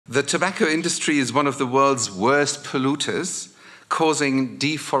The tobacco industry is one of the world's worst polluters, causing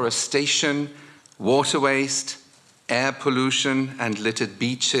deforestation, water waste, air pollution, and littered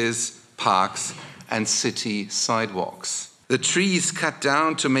beaches, parks, and city sidewalks. The trees cut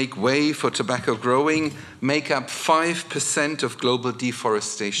down to make way for tobacco growing make up 5% of global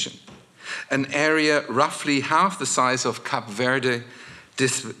deforestation. An area roughly half the size of Cap Verde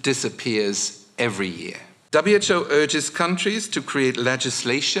disappears every year. WHO urges countries to create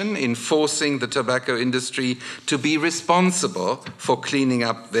legislation enforcing the tobacco industry to be responsible for cleaning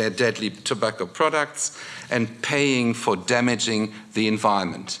up their deadly tobacco products and paying for damaging the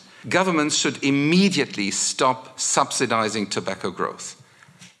environment. Governments should immediately stop subsidizing tobacco growth.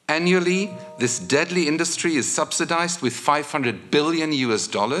 Annually, this deadly industry is subsidized with $500 billion,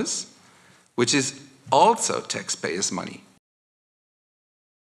 which is also taxpayers' money.